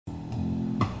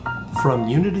From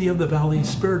Unity of the Valley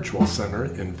Spiritual Center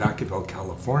in Vacaville,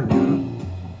 California.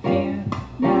 Here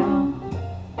now.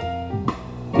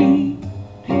 Be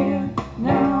here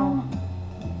now.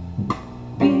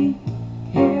 Be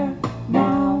here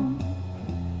now.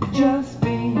 Just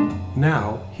be.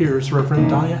 Now, here's Reverend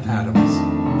Dahlia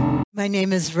Adams. My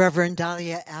name is Reverend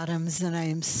Dahlia Adams, and I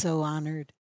am so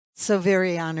honored, so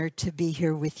very honored to be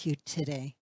here with you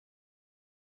today.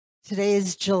 Today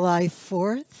is July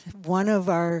 4th, one of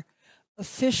our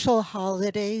official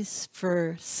holidays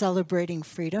for celebrating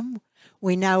freedom.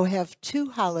 We now have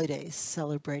two holidays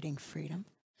celebrating freedom.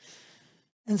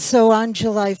 And so on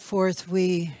July 4th,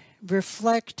 we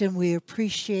reflect and we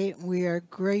appreciate and we are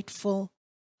grateful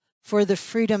for the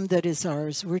freedom that is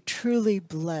ours. We're truly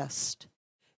blessed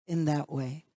in that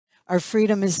way. Our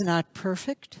freedom is not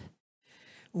perfect.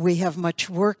 We have much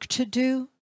work to do,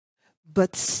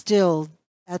 but still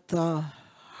at the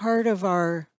heart of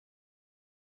our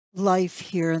life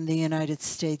here in the United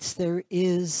States, there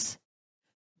is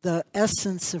the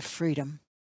essence of freedom.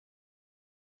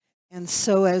 And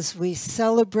so as we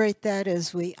celebrate that,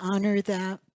 as we honor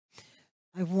that,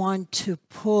 I want to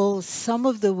pull some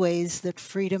of the ways that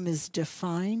freedom is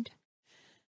defined.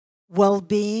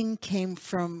 Well-being came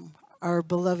from our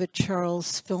beloved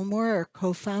Charles Fillmore, our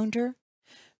co-founder.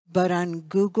 But on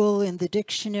Google in the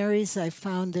dictionaries, I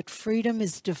found that freedom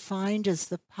is defined as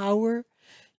the power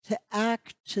to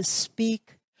act, to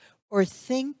speak, or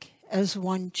think as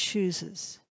one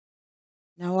chooses.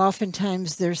 Now,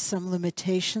 oftentimes there's some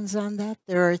limitations on that.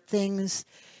 There are things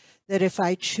that if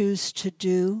I choose to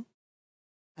do,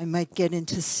 I might get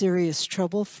into serious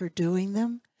trouble for doing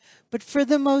them. But for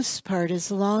the most part, as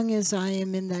long as I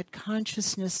am in that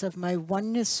consciousness of my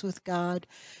oneness with God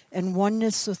and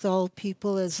oneness with all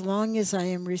people, as long as I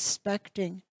am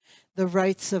respecting the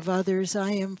rights of others,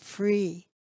 I am free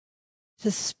to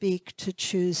speak, to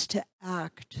choose, to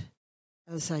act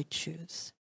as I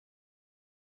choose.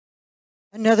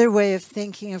 Another way of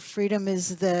thinking of freedom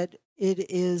is that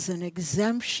it is an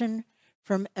exemption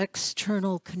from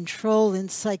external control. In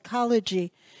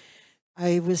psychology,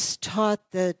 I was taught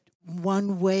that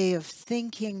one way of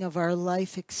thinking of our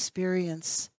life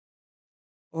experience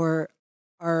or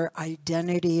our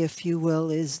identity, if you will,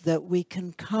 is that we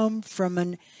can come from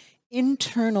an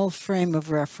internal frame of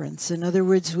reference. In other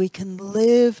words, we can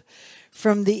live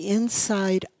from the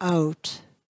inside out,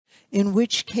 in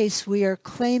which case we are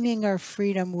claiming our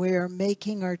freedom, we are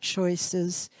making our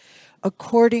choices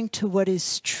according to what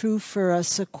is true for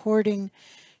us, according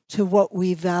to what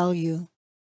we value.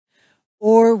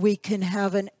 Or we can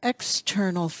have an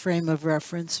external frame of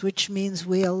reference, which means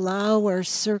we allow our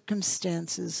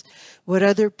circumstances, what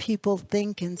other people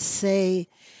think and say,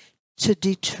 to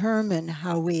determine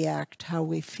how we act, how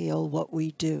we feel, what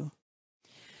we do.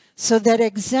 So that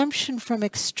exemption from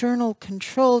external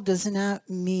control does not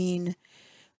mean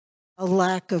a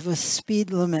lack of a speed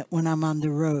limit when I'm on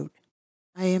the road.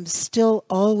 I am still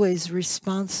always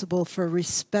responsible for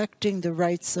respecting the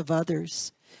rights of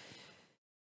others.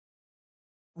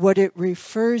 What it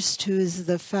refers to is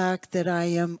the fact that I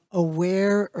am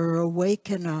aware or awake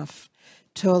enough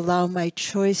to allow my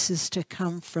choices to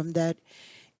come from that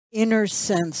inner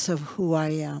sense of who I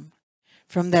am,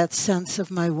 from that sense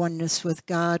of my oneness with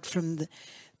God,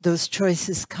 those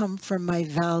choices come from my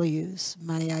values,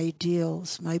 my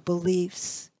ideals, my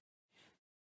beliefs,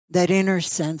 that inner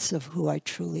sense of who I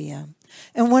truly am.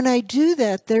 And when I do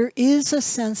that, there is a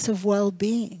sense of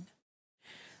well-being.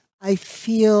 I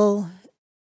feel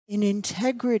in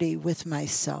integrity with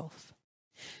myself.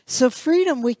 So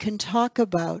freedom we can talk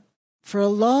about for a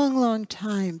long, long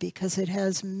time because it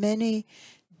has many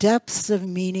depths of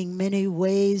meaning, many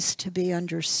ways to be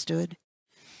understood.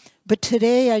 But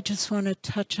today I just want to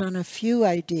touch on a few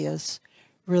ideas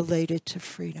related to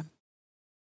freedom.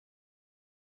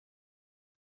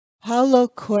 Paulo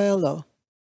Coelho,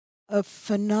 a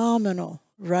phenomenal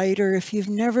writer. If you've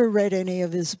never read any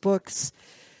of his books,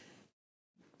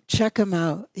 check him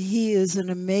out. He is an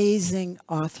amazing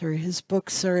author. His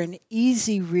books are an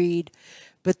easy read,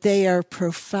 but they are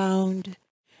profound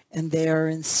and they are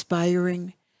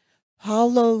inspiring.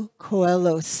 Paulo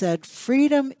Coelho said,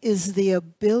 "Freedom is the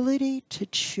ability to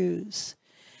choose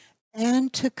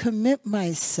and to commit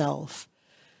myself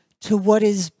to what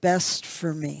is best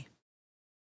for me."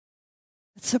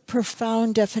 It's a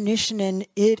profound definition, and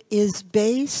it is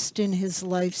based in his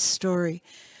life story.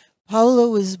 Paulo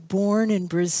was born in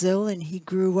Brazil, and he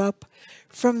grew up.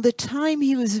 From the time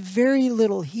he was very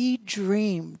little, he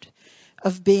dreamed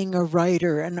of being a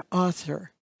writer, an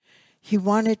author. He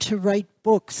wanted to write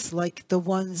books like the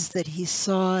ones that he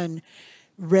saw and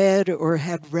read or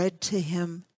had read to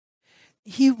him.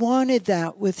 he wanted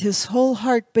that with his whole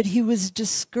heart, but he was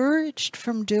discouraged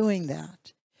from doing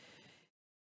that.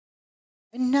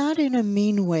 And not in a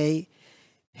mean way.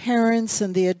 Parents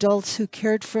and the adults who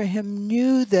cared for him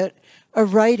knew that a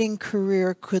writing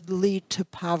career could lead to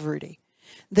poverty.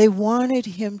 They wanted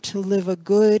him to live a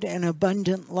good and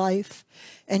abundant life,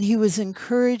 and he was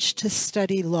encouraged to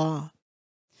study law.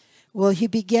 Well, he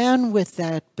began with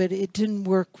that, but it didn't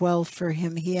work well for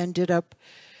him. He ended up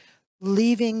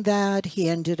leaving that. He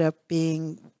ended up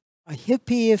being a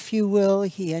hippie, if you will.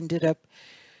 He ended up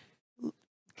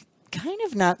kind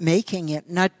of not making it,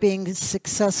 not being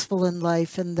successful in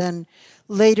life. And then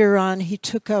later on, he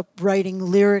took up writing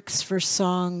lyrics for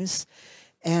songs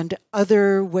and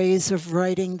other ways of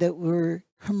writing that were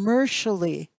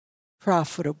commercially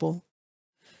profitable.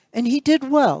 And he did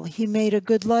well. He made a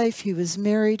good life. He was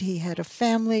married. He had a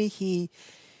family. He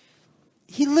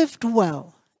lived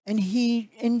well. And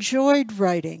he enjoyed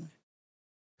writing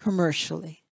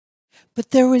commercially.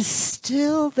 But there was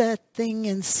still that thing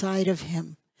inside of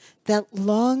him, that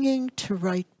longing to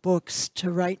write books,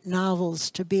 to write novels,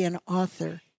 to be an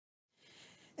author.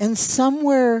 And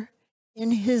somewhere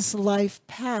in his life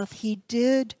path, he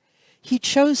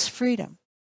chose freedom.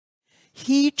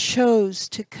 He chose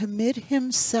to commit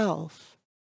himself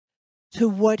to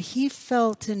what he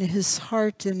felt in his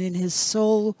heart and in his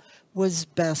soul was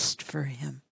best for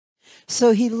him.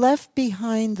 So he left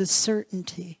behind the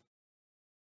certainty.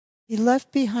 He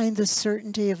left behind the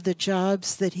certainty of the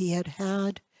jobs that he had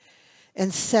had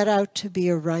and set out to be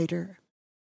a writer.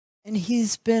 And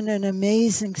he's been an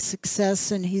amazing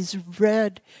success, and he's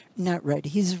written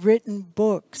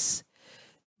books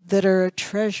that are a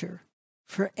treasure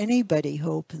for anybody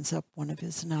who opens up one of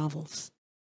his novels.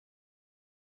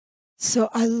 So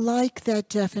I like that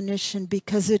definition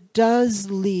because it does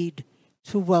lead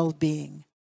to well-being.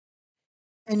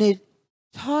 And it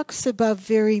talks about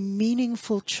very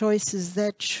meaningful choices,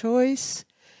 that choice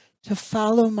to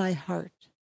follow my heart,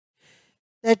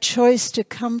 that choice to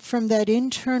come from that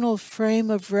internal frame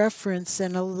of reference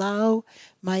and allow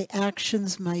my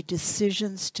actions, my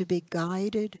decisions to be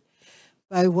guided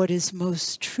by what is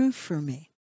most true for me.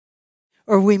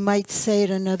 Or we might say it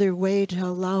another way, to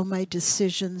allow my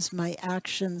decisions, my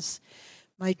actions,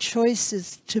 my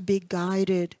choices to be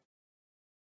guided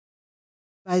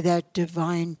by that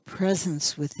divine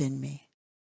presence within me.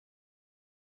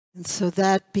 And so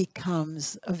that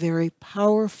becomes a very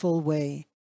powerful way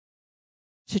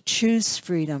to choose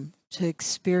freedom, to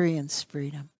experience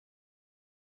freedom.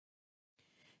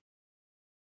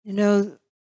 You know,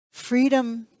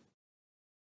 freedom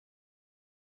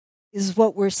is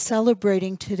what we're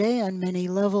celebrating today on many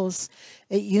levels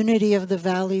at Unity of the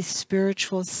Valley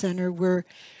Spiritual Center. We're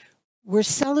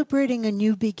celebrating a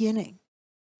new beginning.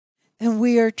 And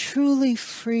we are truly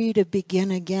free to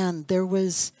begin again. There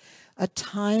was a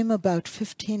time about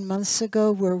 15 months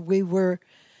ago where we were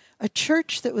a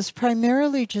church that was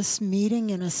primarily just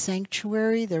meeting in a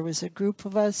sanctuary. There was a group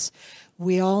of us.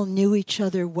 We all knew each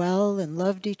other well and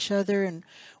loved each other and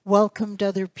welcomed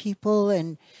other people.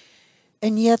 And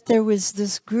yet there was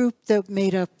this group that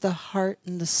made up the heart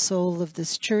and the soul of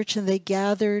this church. And they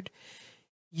gathered,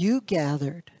 you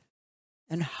gathered,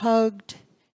 and hugged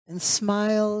and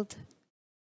smiled.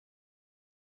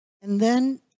 And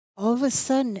then all of a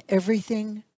sudden,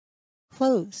 everything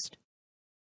closed.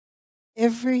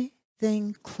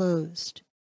 Everything closed.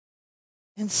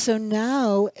 And so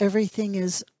now everything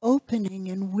is opening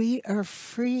and we are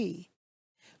free.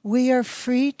 We are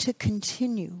free to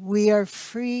continue. We are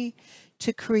free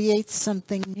to create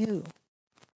something new.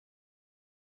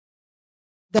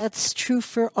 That's true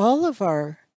for all of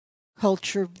our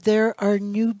culture. There are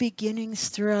new beginnings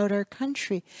throughout our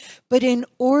country. But in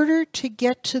order to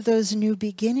get to those new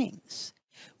beginnings,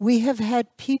 we have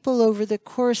had people over the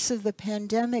course of the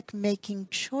pandemic making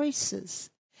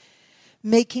choices,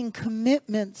 making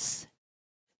commitments.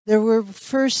 There were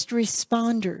first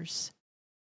responders,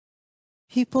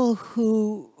 people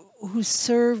who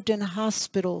served in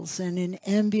hospitals and in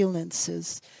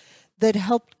ambulances that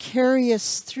helped carry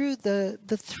us through the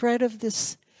threat of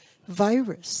this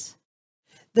virus.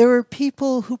 There were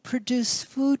people who produced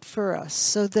food for us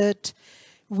so that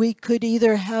we could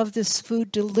either have this food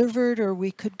delivered or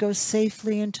we could go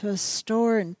safely into a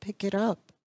store and pick it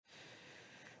up.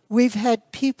 We've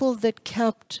had people that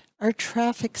kept our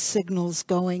traffic signals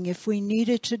going. If we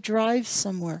needed to drive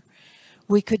somewhere,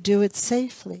 we could do it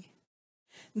safely.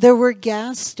 There were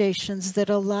gas stations that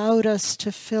allowed us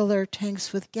to fill our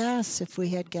tanks with gas if we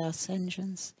had gas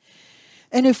engines.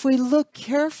 And if we look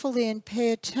carefully and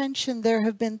pay attention, there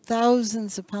have been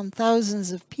thousands upon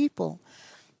thousands of people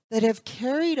that have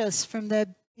carried us from that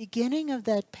beginning of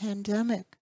that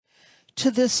pandemic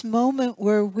to this moment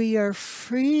where we are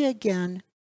free again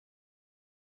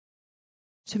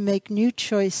to make new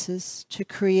choices, to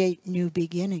create new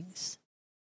beginnings.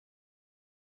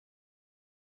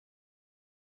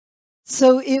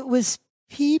 So it was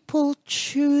people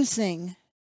choosing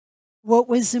what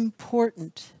was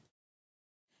important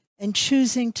and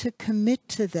choosing to commit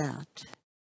to that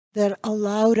that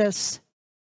allowed us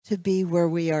to be where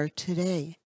we are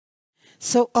today.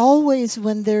 So always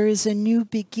when there is a new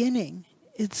beginning,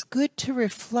 it's good to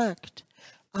reflect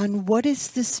on what does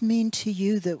this mean to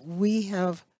you that we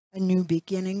have a new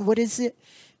beginning? What does it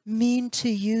mean to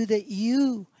you that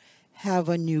you have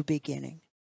a new beginning?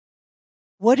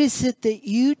 What is it that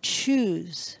you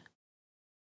choose?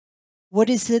 What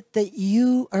is it that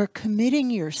you are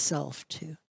committing yourself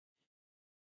to?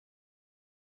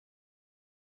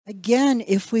 Again,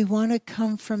 if we want to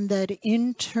come from that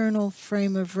internal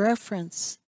frame of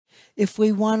reference, if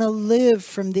we want to live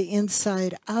from the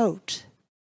inside out,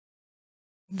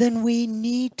 then we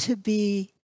need to be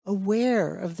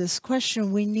aware of this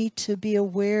question. We need to be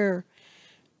aware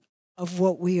of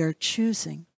what we are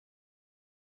choosing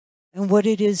and what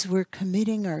it is we're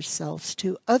committing ourselves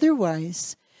to.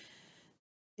 Otherwise,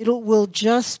 it will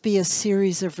just be a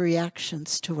series of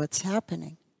reactions to what's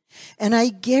happening. And I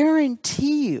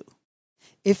guarantee you,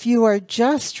 if you are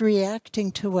just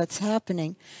reacting to what's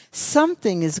happening,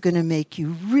 something is going to make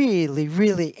you really,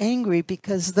 really angry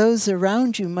because those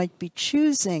around you might be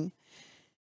choosing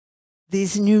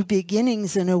these new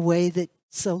beginnings in a way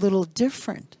that's a little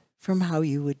different from how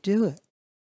you would do it.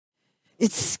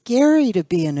 It's scary to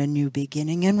be in a new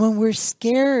beginning, and when we're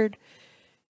scared,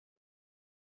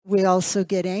 we also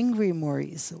get angry more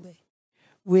easily.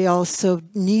 We also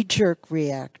knee-jerk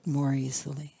react more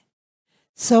easily.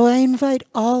 So I invite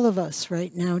all of us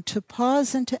right now to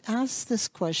pause and to ask this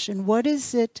question: what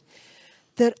is it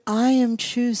that I am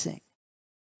choosing?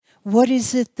 What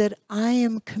is it that I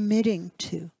am committing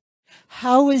to?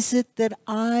 How is it that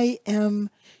I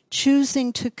am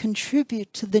choosing to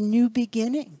contribute to the new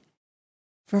beginning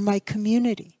for my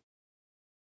community,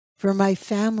 for my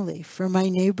family, for my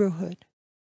neighborhood,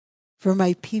 for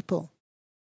my people?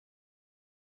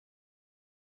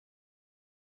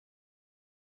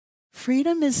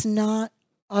 Freedom is not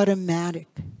automatic.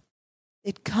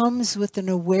 It comes with an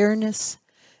awareness,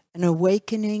 an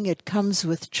awakening. It comes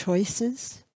with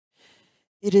choices.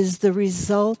 It is the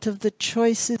result of the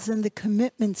choices and the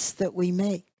commitments that we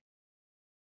make.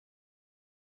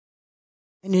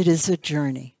 And it is a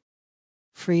journey.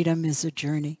 Freedom is a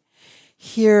journey.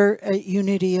 Here at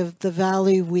Unity of the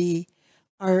Valley, we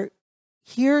are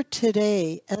here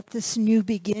today at this new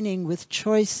beginning with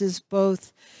choices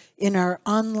both in our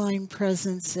online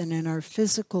presence and in our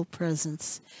physical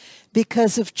presence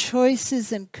because of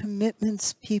choices and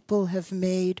commitments people have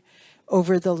made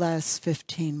over the last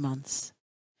 15 months.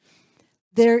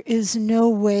 There is no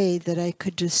way that I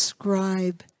could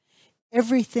describe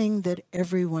everything that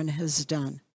everyone has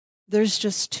done. There's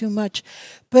just too much.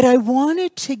 But I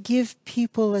wanted to give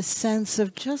people a sense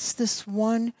of just this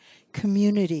one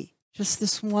community, just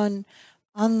this one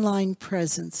online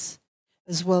presence,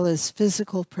 as well as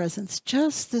physical presence,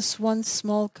 just this one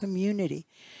small community.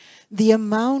 The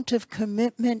amount of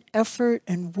commitment, effort,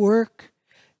 and work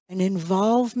and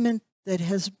involvement that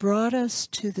has brought us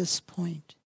to this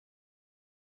point.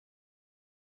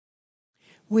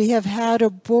 We have had a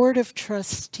board of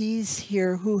trustees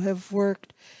here who have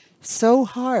worked so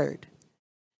hard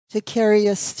to carry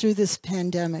us through this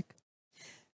pandemic.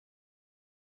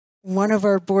 One of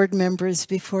our board members,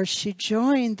 before she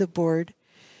joined the board,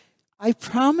 I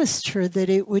promised her that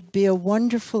it would be a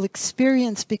wonderful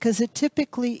experience because it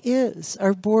typically is.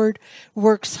 Our board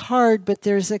works hard, but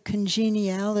there's a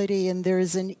congeniality and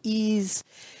there's an ease,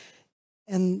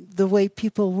 and the way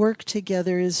people work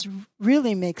together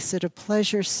really makes it a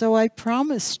pleasure. So I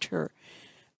promised her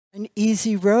an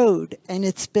easy road, and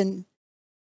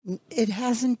it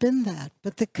hasn't been that.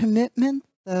 But the commitment,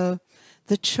 the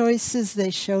choices, they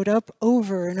showed up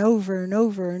over and over and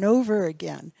over and over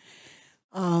again.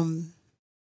 And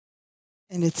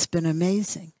it's been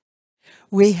amazing.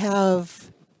 We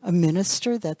have a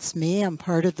minister, that's me. I'm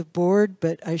part of the board,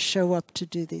 but I show up to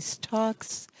do these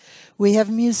talks. We have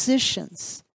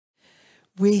musicians.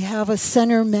 We have a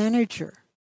center manager.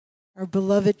 Our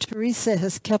beloved Teresa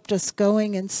has kept us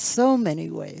going in so many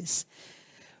ways.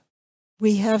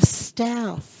 We have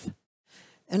staff.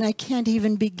 And I can't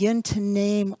even begin to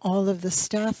name all of the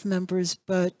staff members,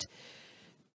 but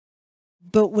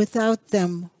without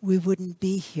them, we wouldn't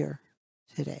be here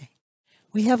today.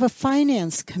 We have a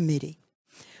finance committee.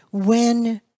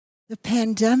 When the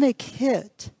pandemic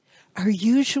hit, our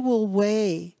usual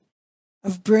way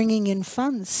of bringing in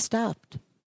funds stopped.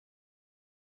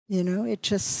 It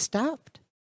just stopped.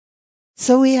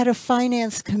 So we had a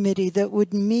finance committee that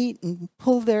would meet and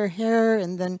pull their hair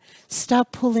and then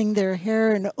stop pulling their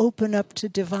hair and open up to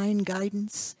divine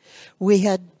guidance. We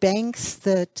had banks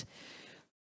that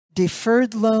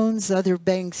deferred loans, other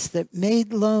banks that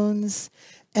made loans,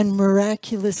 and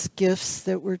miraculous gifts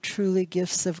that were truly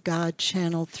gifts of God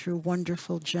channeled through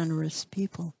wonderful, generous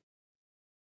people.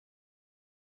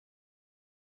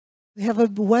 We have a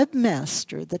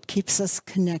webmaster that keeps us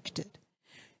connected.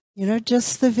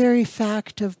 Just the very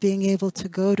fact of being able to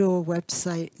go to a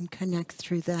website and connect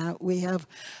through that. We have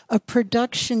a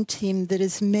production team that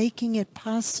is making it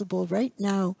possible right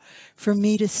now for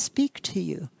me to speak to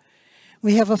you.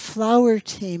 We have a flower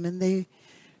team, and they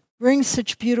bring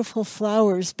such beautiful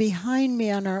flowers. Behind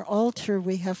me on our altar,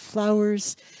 we have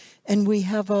flowers, and we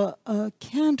have a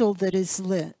candle that is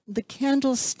lit. The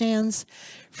candle stands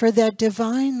for that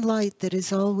divine light that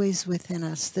is always within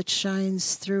us, that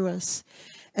shines through us.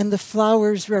 And the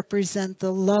flowers represent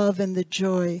the love and the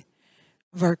joy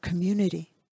of our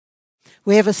community.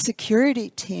 We have a security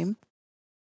team,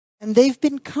 and they've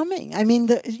been coming. I mean,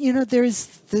 there's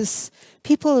this,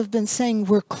 people have been saying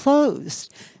we're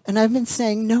closed. And I've been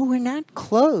saying, no, we're not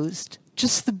closed.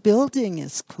 Just the building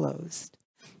is closed.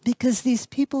 Because these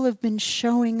people have been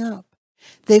showing up.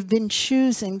 They've been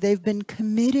choosing, they've been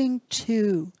committing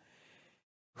to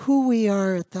who we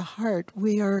are at the heart.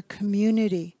 We are a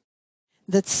community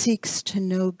that seeks to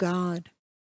know God.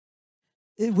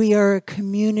 We are a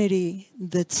community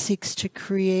that seeks to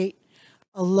create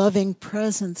a loving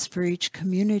presence for each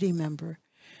community member.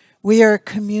 We are a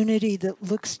community that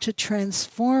looks to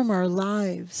transform our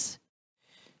lives.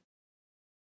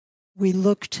 We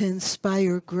look to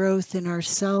inspire growth in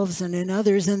ourselves and in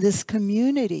others, and this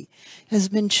community has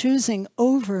been choosing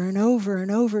over and over and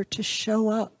over to show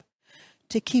up,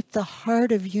 to keep the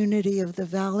heart of unity of the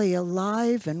valley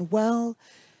alive and well,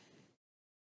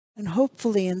 and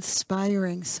hopefully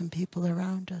inspiring some people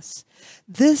around us.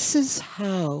 This is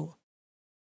how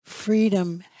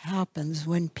freedom happens,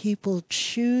 when people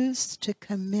choose to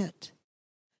commit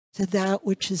to that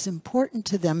which is important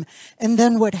to them. And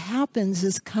then what happens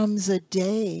is comes a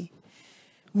day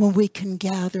when we can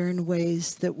gather in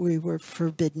ways that we were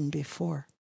forbidden before.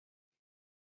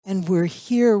 And we're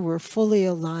here, we're fully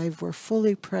alive, we're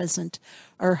fully present,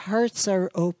 our hearts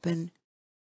are open.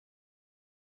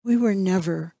 We were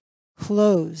never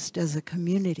closed as a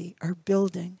community. Our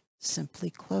building simply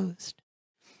closed.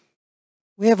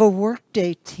 We have a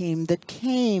workday team that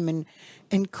came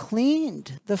and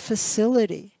cleaned the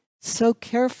facility so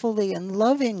carefully and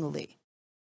lovingly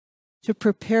to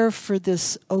prepare for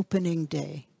this opening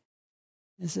day.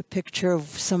 There's a picture of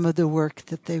some of the work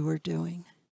that they were doing.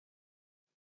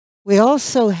 We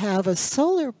also have a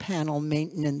solar panel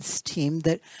maintenance team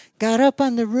that got up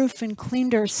on the roof and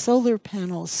cleaned our solar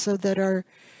panels so that our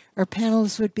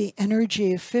panels would be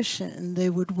energy efficient and they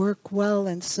would work well,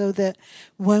 and so that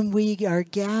when we are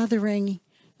gathering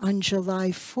on July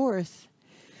 4th,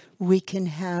 we can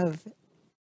have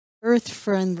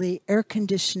earth-friendly air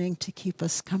conditioning to keep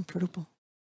us comfortable.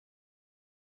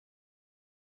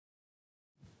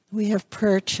 We have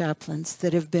prayer chaplains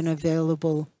that have been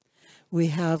available. We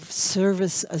have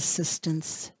service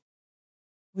assistants.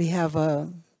 We have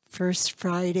a First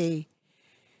Friday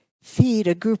feed,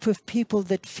 a group of people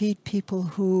that feed people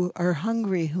who are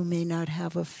hungry, who may not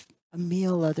have a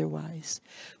meal otherwise.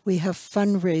 We have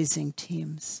fundraising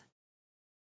teams.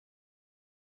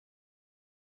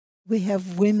 We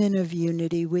have women of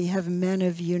unity. We have men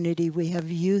of unity. We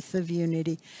have youth of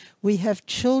unity. We have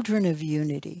children of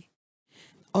unity.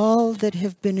 All that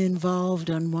have been involved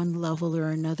on one level or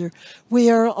another. We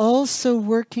are also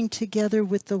working together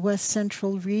with the West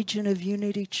Central region of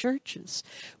Unity churches.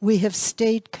 We have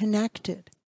stayed connected.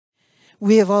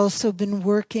 We have also been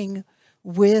working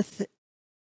with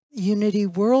Unity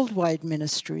Worldwide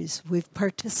Ministries. We've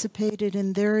participated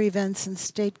in their events and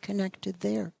stayed connected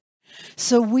there.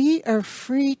 So we are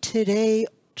free today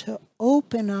to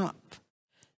open up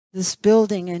this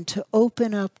building and to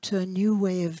open up to a new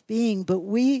way of being, but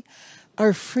we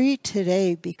are free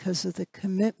today because of the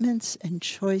commitments and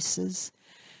choices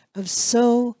of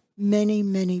so many,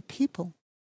 many people.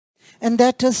 And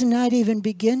that does not even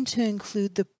begin to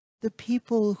include the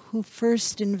people who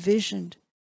first envisioned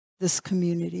this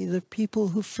community, the people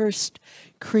who first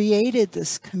created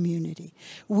this community.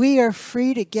 We are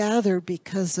free to gather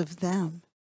because of them,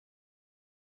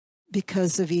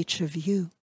 because of each of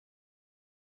you.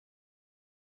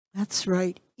 That's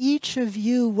right. Each of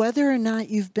you, whether or not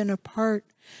you've been a part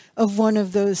of one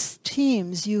of those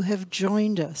teams, you have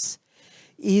joined us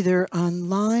either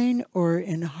online or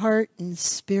in heart and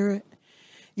spirit.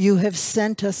 You have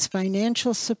sent us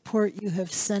financial support. You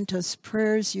have sent us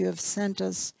prayers. You have sent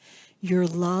us your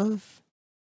love.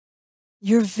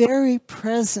 Your very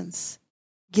presence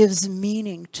gives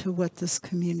meaning to what this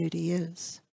community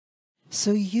is.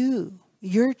 So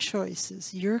your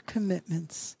choices, your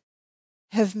commitments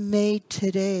have made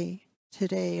today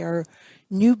our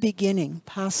new beginning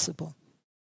possible.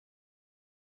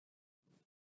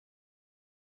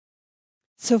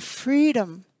 So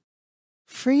freedom,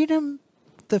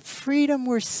 the freedom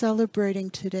we're celebrating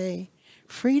today,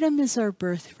 freedom is our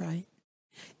birthright.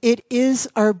 It is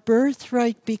our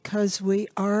birthright because we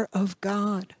are of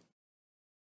God.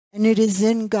 And it is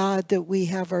in God that we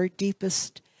have our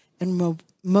deepest and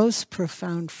most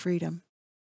profound freedom.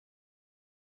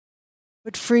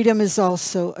 But freedom is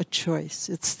also a choice.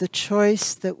 It's the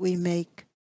choice that we make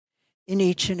in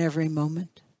each and every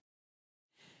moment.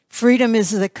 Freedom is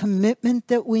the commitment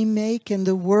that we make and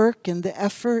the work and the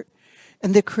effort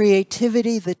and the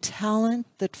creativity, the talent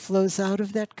that flows out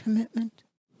of that commitment.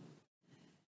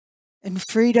 And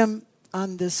freedom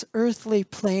on this earthly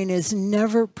plane is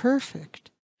never perfect.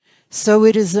 So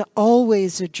it is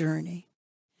always a journey.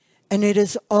 And it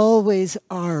is always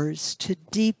ours to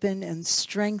deepen and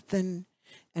strengthen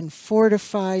and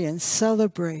fortify and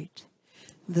celebrate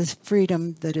the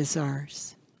freedom that is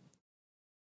ours.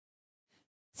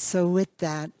 So with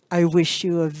that, I wish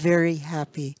you a very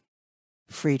happy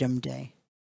Freedom Day.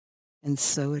 And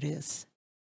so it is.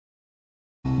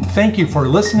 Thank you for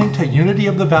listening to Unity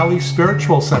of the Valley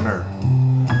Spiritual Center.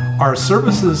 Our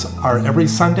services are every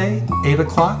Sunday, 8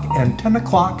 o'clock and 10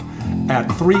 o'clock at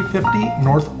 350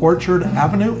 North Orchard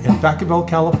Avenue in Vacaville,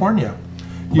 California.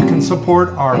 You can support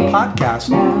our podcast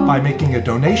by making a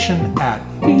donation at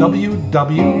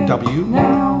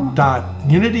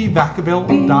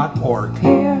www.unityvacaville.org.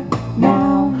 Here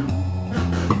now,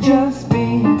 just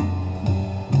be.